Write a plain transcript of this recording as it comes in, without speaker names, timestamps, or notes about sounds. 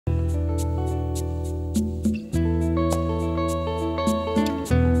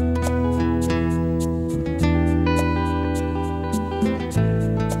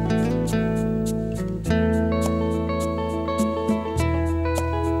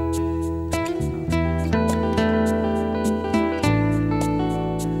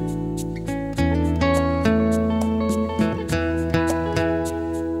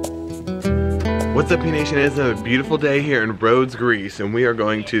What's up, P Nation? It is a beautiful day here in Rhodes, Greece, and we are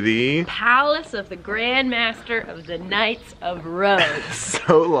going to the Palace of the Grand Master of the Knights of Rhodes.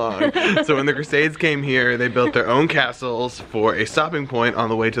 So long. So when the Crusades came here, they built their own castles for a stopping point on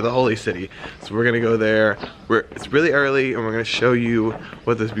the way to the Holy City. So we're gonna go there. It's really early, and we're gonna show you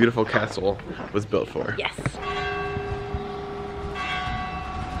what this beautiful castle was built for. Yes.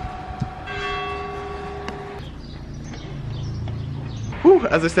 Whew,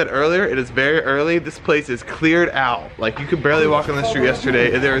 as I said earlier, it is very early. This place is cleared out. Like, you could barely walk on the street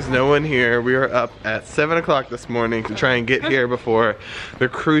yesterday, and there is no one here. We are up at 7 o'clock this morning to try and get here before the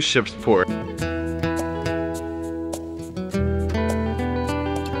cruise ships port.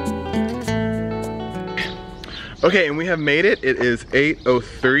 Okay, and we have made it. It is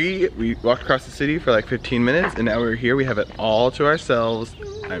 8:03. We walked across the city for like 15 minutes, and now we're here. We have it all to ourselves.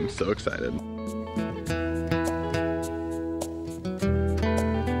 I'm so excited.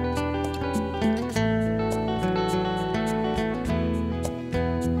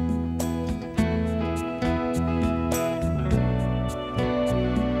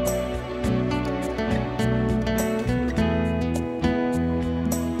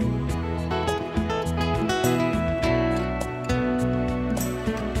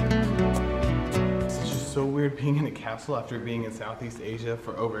 Being in a castle after being in Southeast Asia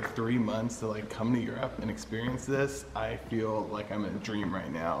for over 3 months to like come to Europe and experience this, I feel like I'm in a dream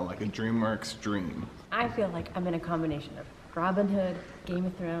right now, like a DreamWorks dream. I feel like I'm in a combination of Robin Hood, Game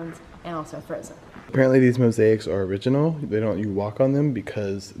of Thrones, and also Frozen. Apparently these mosaics are original. They don't you walk on them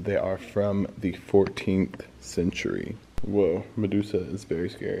because they are from the 14th century. Whoa, Medusa is very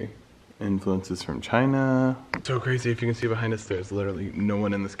scary. Influences from China. So crazy. If you can see behind us, there's literally no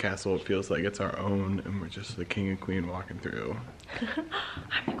one in this castle. It feels like it's our own, and we're just the king and queen walking through.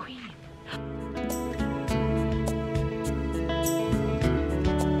 I'm the queen.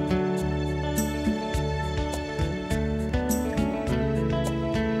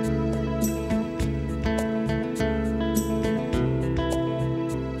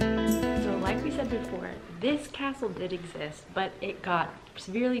 So like we said before, this castle did exist, but it got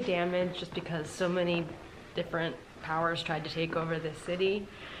severely damaged just because so many different powers tried to take over this city.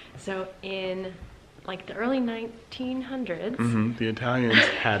 So in like the early 1900s, the Italians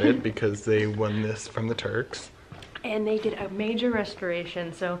had it because they won this from the Turks. And they did a major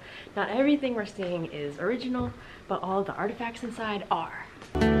restoration. So not everything we're seeing is original, but all the artifacts inside are.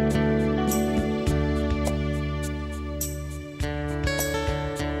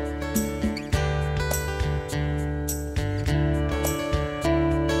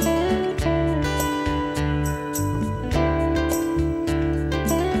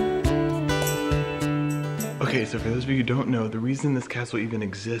 Okay, so for those of you who don't know, the reason this castle even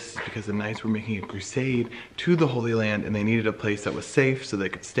exists is because the knights were making a crusade to the Holy Land, and they needed a place that was safe so they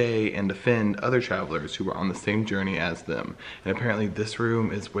could stay and defend other travelers who were on the same journey as them. And apparently this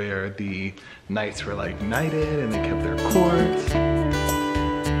room is where the knights were like knighted and they kept their courts.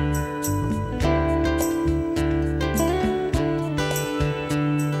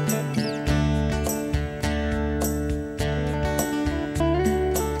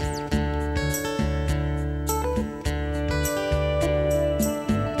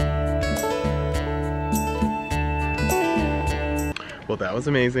 Well, that was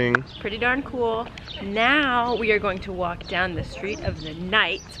amazing. Pretty darn cool. Now we are going to walk down the Street of the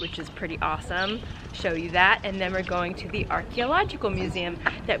Knights, which is pretty awesome. Show you that, and then we're going to the Archaeological Museum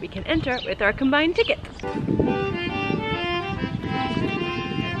that we can enter with our combined tickets.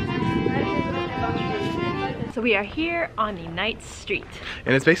 So we are here on the Knights Street.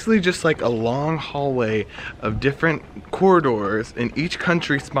 And it's basically just like a long hallway of different corridors, and each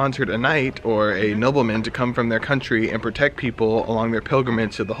country sponsored a knight or a nobleman to come from their country and protect people along their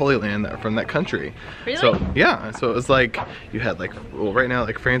pilgrimage to the Holy Land that are from that country. Really? So yeah, so it was like you had like, well, right now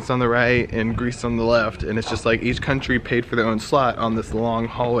like France on the right and Greece on the left, and it's just like each country paid for their own slot on this long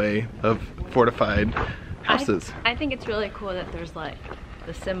hallway of fortified houses. I think it's really cool that there's like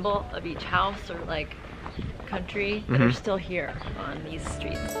the symbol of each house or like country that are still here on these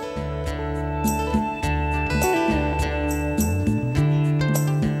streets.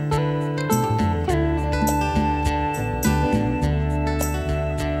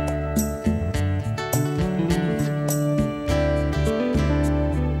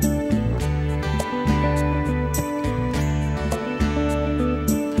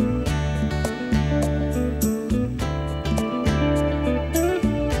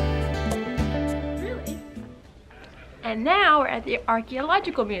 And now we're at the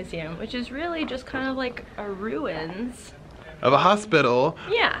Archaeological Museum, which is really just kind of like a ruins of a hospital.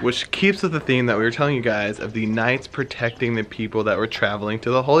 Yeah. Which keeps with the theme that we were telling you guys of the knights protecting the people that were traveling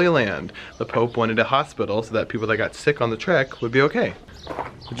to the Holy Land. The Pope wanted a hospital so that people that got sick on the trek would be okay.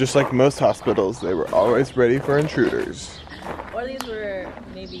 Just like most hospitals, they were always ready for intruders. Or these were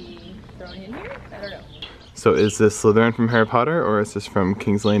maybe thrown in here? I don't know. So is this Slytherin from Harry Potter, or is this from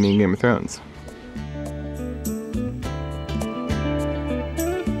King's Landing Game of Thrones?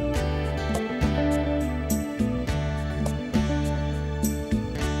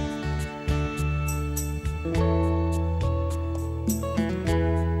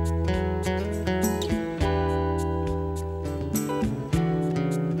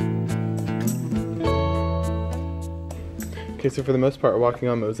 Okay, so for the most part, we're walking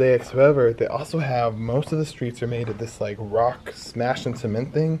on mosaics. However, they also have, most of the streets are made of this like rock smash and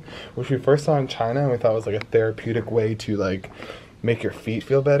cement thing, which we first saw in China and we thought was like a therapeutic way to like make your feet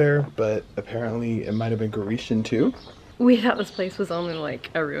feel better, but apparently it might have been Grecian too. We thought this place was only like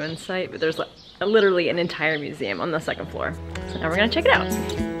a ruin site, but there's like literally an entire museum on the second floor. So now we're gonna check it out.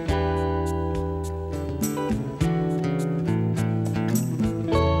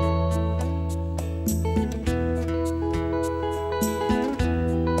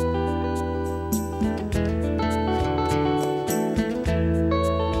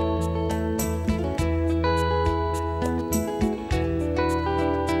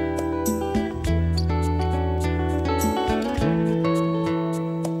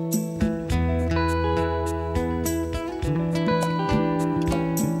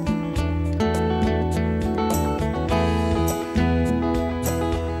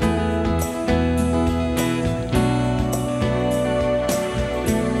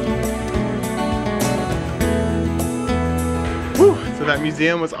 So that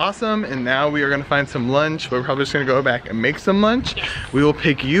museum was awesome, and now we are gonna find some lunch. We're probably just gonna go back and make some lunch. Yes. We will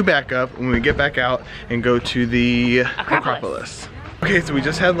pick you back up when we get back out and go to the Acropolis. Okay, so we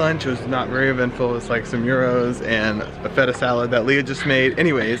just had lunch. It was not very eventful. It was like some gyros and a feta salad that Leah just made.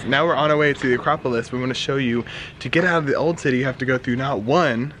 Anyways, now we're on our way to the Acropolis. We want to show you, to get out of the old city, you have to go through not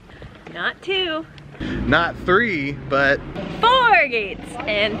one, Not two, not three, but 4 gates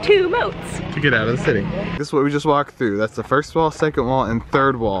and 2 moats. to get out of the city. This is what we just walked through. That's the first wall, second wall, and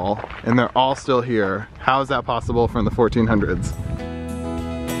third wall, and they're all still here. How is that possible from the 1400s?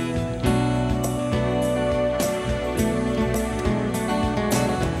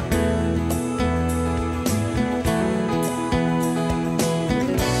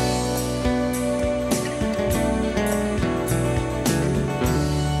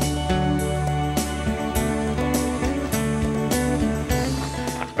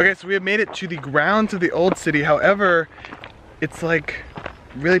 Okay, so we have made it to the grounds of the old city. However, it's like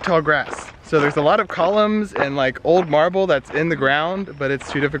really tall grass. So there's a lot of columns and like old marble that's in the ground, but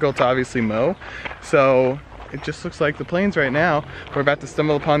it's too difficult to obviously mow. So it just looks like the plains right now. We're about to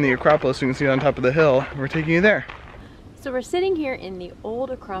stumble upon the Acropolis. You can see it on top of the hill. We're taking you there. So we're sitting here in the old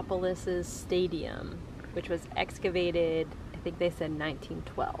Acropolis's stadium, which was excavated, I think they said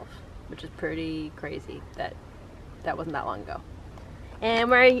 1912, which is pretty crazy that wasn't that long ago.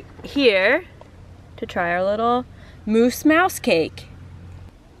 And we're here to try our little moose mouse cake.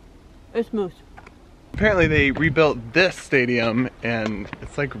 It's moose. Apparently they rebuilt this stadium and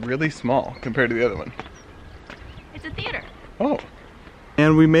it's like really small compared to the other one. It's a theater. Oh.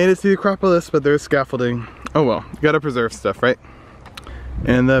 And we made it to the Acropolis, but there's scaffolding. Oh well, you gotta preserve stuff, right?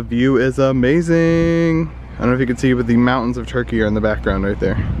 And the view is amazing. I don't know if you can see, but the mountains of Turkey are in the background right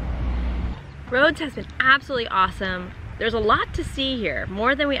there. Rhodes has been absolutely awesome. There's a lot to see here,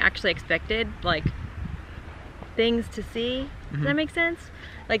 more than we actually expected, like things to see. Does that make sense?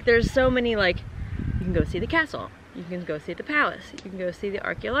 Like there's so many, like you can go see the castle, you can go see the palace, you can go see the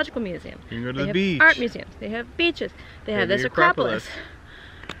archaeological museum. You can go to they the have beach. Art museums, they have beaches, they have this the Acropolis.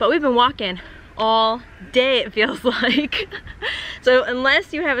 But we've been walking all day, it feels like. So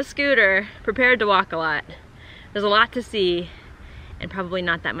unless you have a scooter prepared to walk a lot, there's a lot to see and probably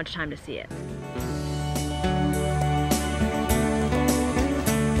not that much time to see it.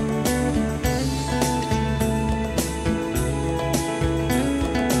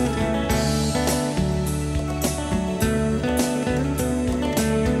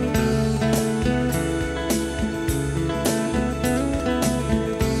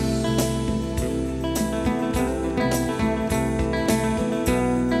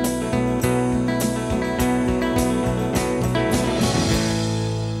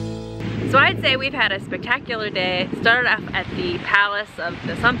 So I'd say we've had a spectacular day. Started off at the palace of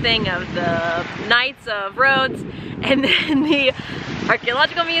the Knights of Rhodes, and then the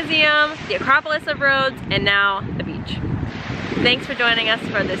archaeological museum, the Acropolis of Rhodes, and now the beach. Thanks for joining us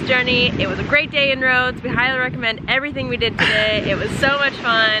for this journey. It was a great day in Rhodes. We highly recommend everything we did today. It was so much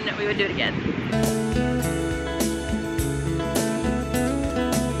fun. We would do it again.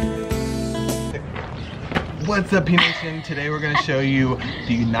 What's up, P-Nation? Today we're going to show you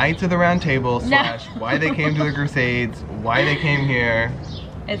the Knights of the Round Table slash why they came to the Crusades, why they came here.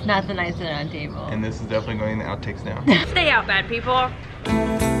 It's not the Knights of the Round Table. And this is definitely going in the outtakes now. Stay out, bad people.